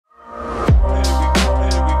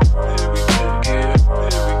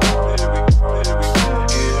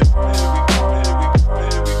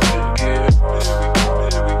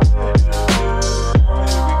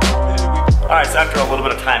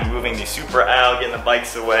while, getting the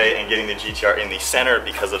bikes away and getting the GTR in the center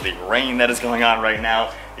because of the rain that is going on right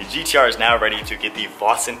now. The GTR is now ready to get the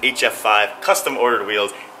Vossen HF5 custom ordered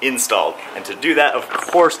wheels installed. And to do that, of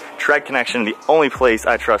course, Tread Connection, the only place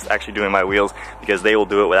I trust actually doing my wheels, because they will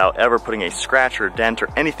do it without ever putting a scratch or dent or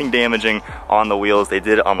anything damaging on the wheels. They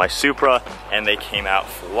did it on my Supra and they came out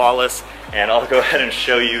flawless. And I'll go ahead and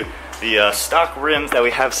show you the stock rims that we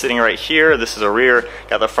have sitting right here. This is a rear,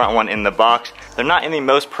 got the front one in the box. They're not in the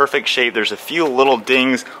most perfect shape. There's a few little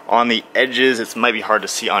dings on the edges. It might be hard to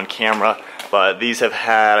see on camera, but these have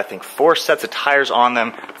had, I think, 4 sets of tires on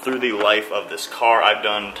them through the life of this car. I've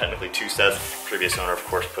done technically 2 sets. Previous owner, of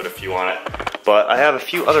course, put a few on it. But I have a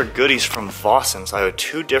few other goodies from Vossen. So I have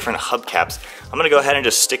 2 different hubcaps. I'm gonna go ahead and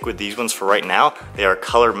just stick with these ones for right now. They are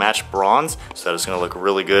color matched bronze, so that is gonna look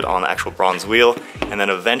really good on the actual bronze wheel. And then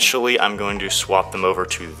eventually I'm going to swap them over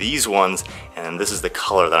to these ones, and this is the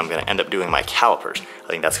color that I'm gonna end up doing my calipers. I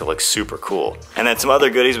think that's gonna look super cool. And then some other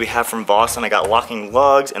goodies we have from Vossen. I got locking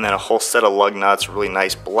lugs and then a whole set of lug nuts, really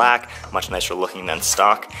nice black, much nicer looking than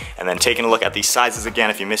stock. And then taking a look at the sizes again,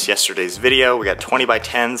 if you missed yesterday's video, we got 20 by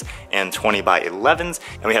 10s and 20 by 11s.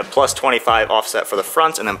 And we have plus 25 offset for the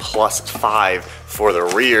fronts and then plus 5 for the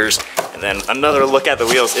rears. And then another look at the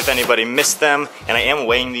wheels if anybody missed them. And I am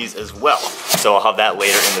weighing these as well, so I'll have that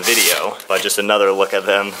later in the video. But just another look at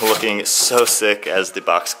them looking so sick as the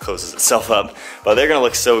box closes itself up. But they're gonna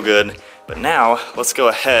look so good. But now, let's go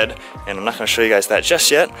ahead, and I'm not gonna show you guys that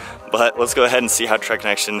just yet, but let's go ahead and see how Tread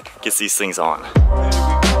Connection gets these things on.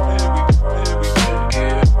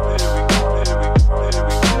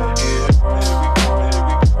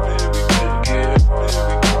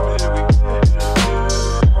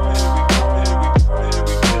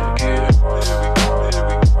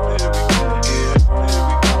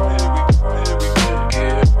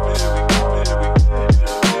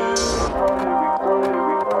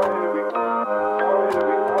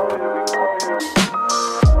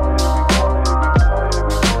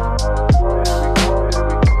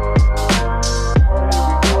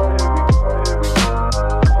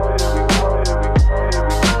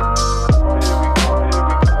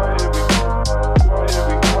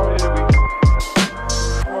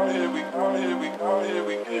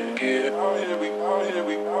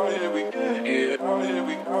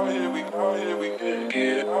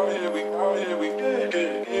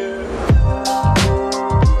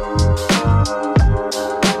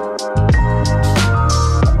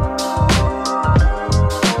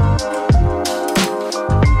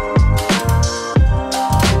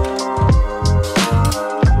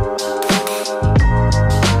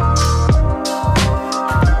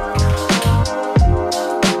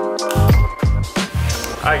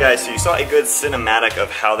 Alright guys, so you saw a good cinematic of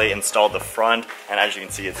how they installed the front, and as you can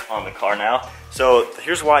see, it's on the car now. So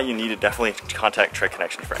here's why you need to definitely contact Tread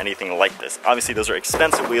Connection for anything like this. Obviously those are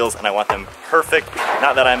expensive wheels and I want them perfect.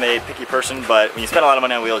 Not that I'm a picky person, but when you spend a lot of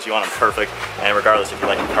money on wheels, you want them perfect. And regardless if you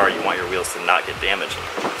like the car, you want your wheels to not get damaged.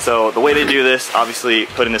 So the way they do this, obviously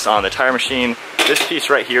putting this on the tire machine, this piece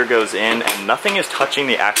right here goes in and nothing is touching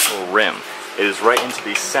the actual rim. It is right into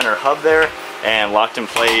the center hub there and locked in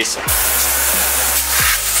place.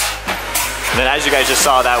 And then as you guys just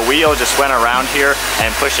saw, that wheel just went around here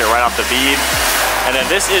and pushed it right off the bead. And then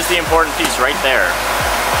this is the important piece right there.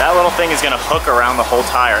 That little thing is gonna hook around the whole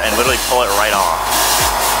tire and literally pull it right off.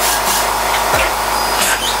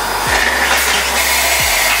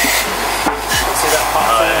 See that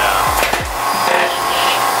pop? Oh yeah.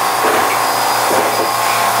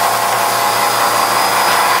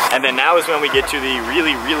 And then now is when we get to the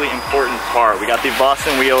really, really important part. We got the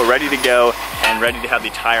Vossen wheel ready to go and ready to have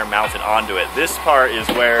the tire mounted onto it. This part is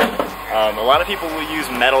where a lot of people will use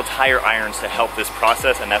metal tire irons to help this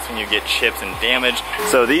process, and that's when you get chips and damage.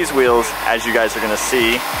 So these wheels, as you guys are gonna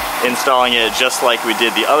see, installing it just like we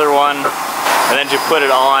did the other one, and then to put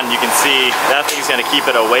it on, you can see that thing's gonna keep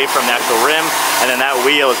it away from the actual rim, and then that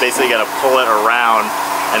wheel is basically gonna pull it around,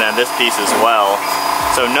 and then this piece as well.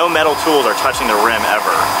 So no metal tools are touching the rim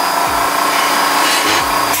ever.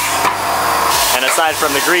 And aside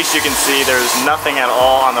from the grease, you can see there's nothing at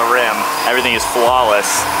all on the rim. Everything is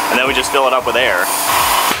flawless. And then we just fill it up with air.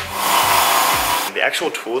 The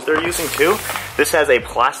actual tools they're using too, this has a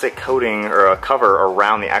plastic coating or a cover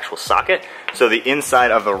around the actual socket. So the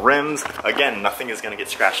inside of the rims, again, nothing is gonna get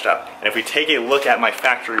scratched up. And if we take a look at my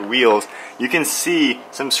factory wheels, you can see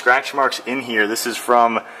some scratch marks in here. This is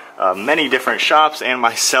from many different shops and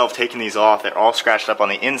myself taking these off. They're all scratched up on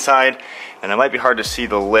the inside, and it might be hard to see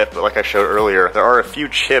the lip, but like I showed earlier, there are a few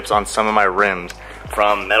chips on some of my rims.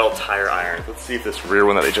 from metal tire irons. Let's see if this rear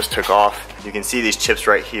one that they just took off, you can see these chips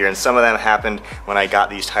right here, and some of them happened when I got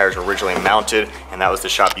these tires originally mounted, and that was the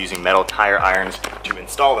shop using metal tire irons to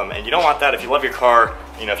install them. And you don't want that if you love your car.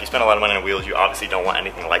 You know, if you spend a lot of money on wheels, you obviously don't want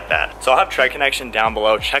anything like that. So I'll have Tread Connection down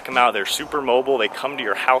below. Check them out. They're super mobile. They come to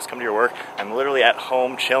your house, come to your work. I'm literally at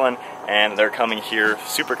home chilling, and they're coming here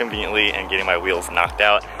super conveniently and getting my wheels knocked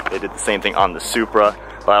out. They did the same thing on the Supra.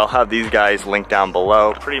 But I'll have these guys linked down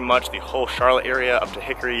below. Pretty much the whole Charlotte area up to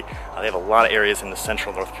Hickory. They have a lot of areas in the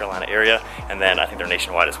central North Carolina area, and then I think they're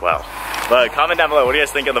nationwide as well. But comment down below, what do you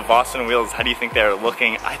guys think of the Vossen wheels? How do you think they're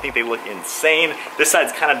looking? I think they look insane. This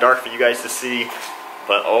side's kind of dark for you guys to see,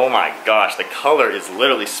 but oh my gosh, the color is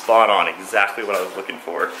literally spot on, exactly what I was looking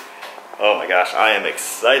for. Oh my gosh, I am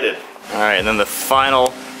excited. All right, and then the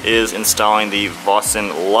final is installing the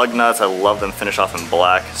Vossen lug nuts. I love them finished off in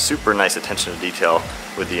black. Super nice attention to detail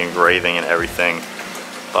with the engraving and everything.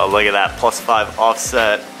 But look at that, +5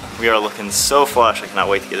 offset. We are looking so flush. I cannot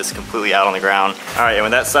wait to get this completely out on the ground. All right, and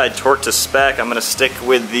with that side torqued to spec, I'm gonna stick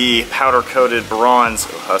with the powder coated bronze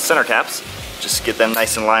center caps. Just get them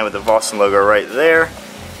nice in line with the Vossen logo right there.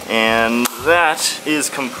 And that is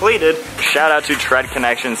completed. Shout out to Tread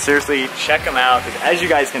Connection. Seriously, check them out, because as you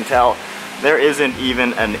guys can tell, there isn't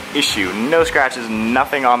even an issue. No scratches,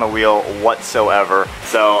 nothing on the wheel whatsoever.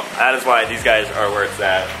 So that is why these guys are where it's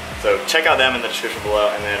at. So check out them in the description below.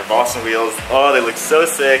 And then Vossen wheels, oh, they look so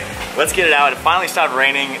sick. Let's get it out. It finally stopped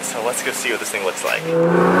raining, so let's go see what this thing looks like.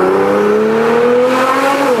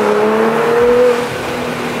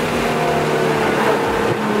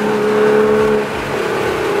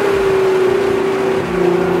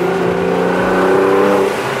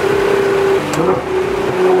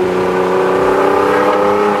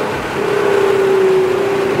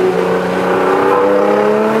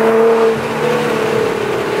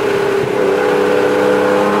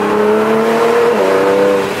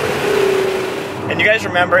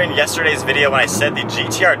 Remember in yesterday's video when I said the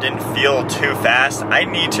GTR didn't feel too fast? I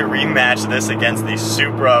need to rematch this against the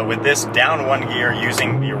Supra with this down one gear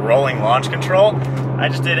using the rolling launch control. I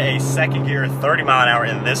just did a second gear 30 mile an hour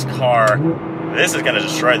in this car. This is gonna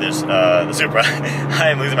destroy this the Supra. I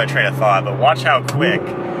am losing my train of thought, but watch how quick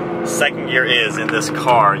second gear is in this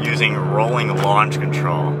car using rolling launch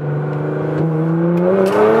control.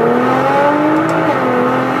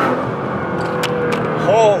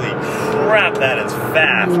 Holy crap, that is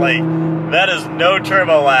fast. Like, that is no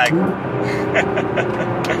turbo lag.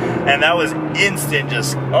 And that was instant,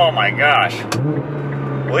 just, oh my gosh.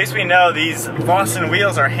 At least we know these Vossen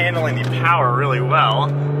wheels are handling the power really well.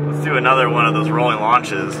 Let's do another one of those rolling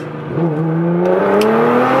launches.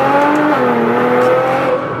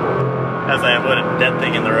 As I put a dead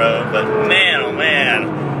thing in the road, but man, oh man.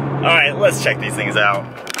 All right, let's check these things out.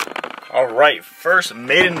 All right, first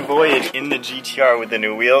maiden voyage in the GTR with the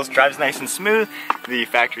new wheels. Drives nice and smooth. The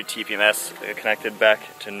factory TPMS connected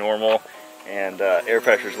back to normal, and air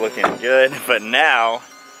pressure's looking good. But now,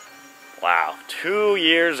 wow, 2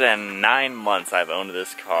 years and 9 months I've owned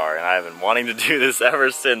this car, and I've been wanting to do this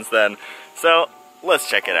ever since then. So let's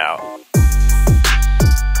check it out.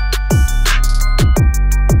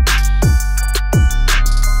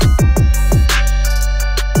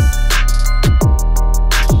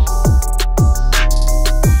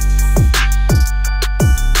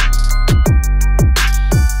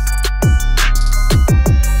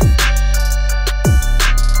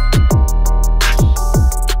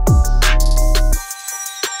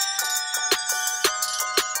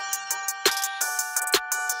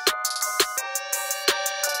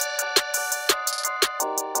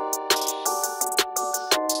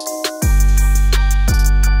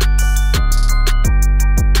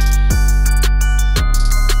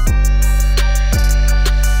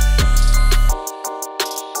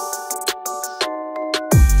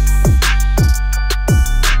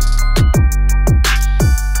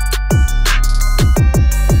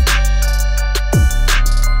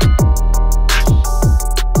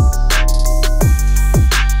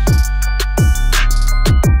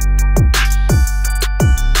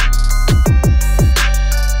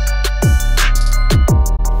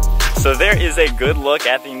 So there is a good look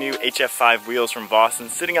at the new HF5 wheels from Vossen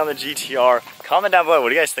sitting on the GTR. Comment down below, what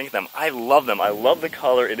do you guys think of them? I love them. I love the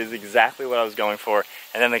color. It is exactly what I was going for.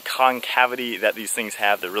 And then the concavity that these things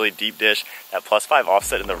have, the really deep dish, that +5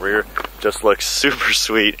 offset in the rear just looks super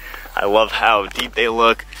sweet. I love how deep they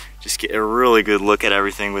look. Just get a really good look at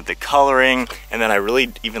everything with the coloring. And then I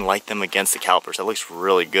really even like them against the calipers. That looks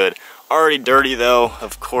really good. Already dirty though,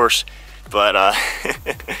 of course. But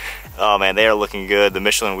oh man, they are looking good. The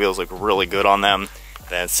Michelin wheels look really good on them.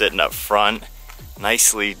 Then sitting up front,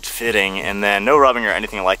 nicely fitting, and then no rubbing or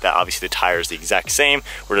anything like that. Obviously the tire is the exact same.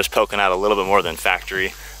 We're just poking out a little bit more than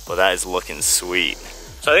factory, but that is looking sweet.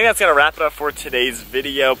 So I think that's gonna wrap it up for today's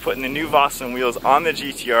video, putting the new Vossen wheels on the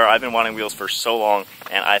GTR. I've been wanting wheels for so long,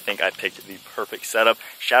 and I think I picked the perfect setup.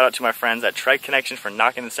 Shout out to my friends at Tread Connection for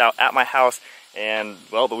knocking this out at my house. And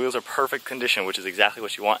well, the wheels are perfect condition, which is exactly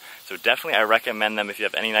what you want. So definitely I recommend them if you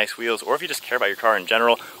have any nice wheels, or if you just care about your car in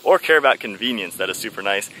general, or care about convenience. That is super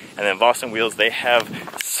nice. And then Vossen Wheels, they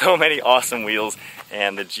have so many awesome wheels,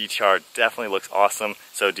 and the GTR definitely looks awesome.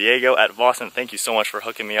 So Diego at Vossen, thank you so much for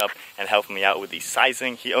hooking me up and helping me out with the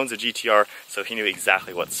sizing. He owns a GTR, so he knew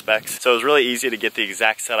exactly what specs. So it was really easy to get the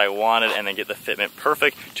exact set I wanted and then get the fitment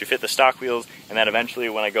perfect to fit the stock wheels. And then eventually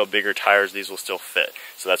when I go bigger tires, these will still fit.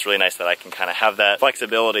 So that's really nice that I can kind of have that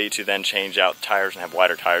flexibility to then change out tires and have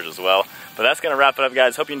wider tires as well. But that's gonna wrap it up,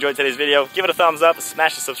 guys. Hope you enjoyed today's video. Give it a thumbs up,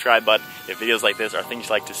 smash the subscribe button if videos like this are things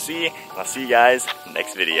you'd like to see, and I'll see you guys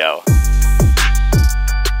next video.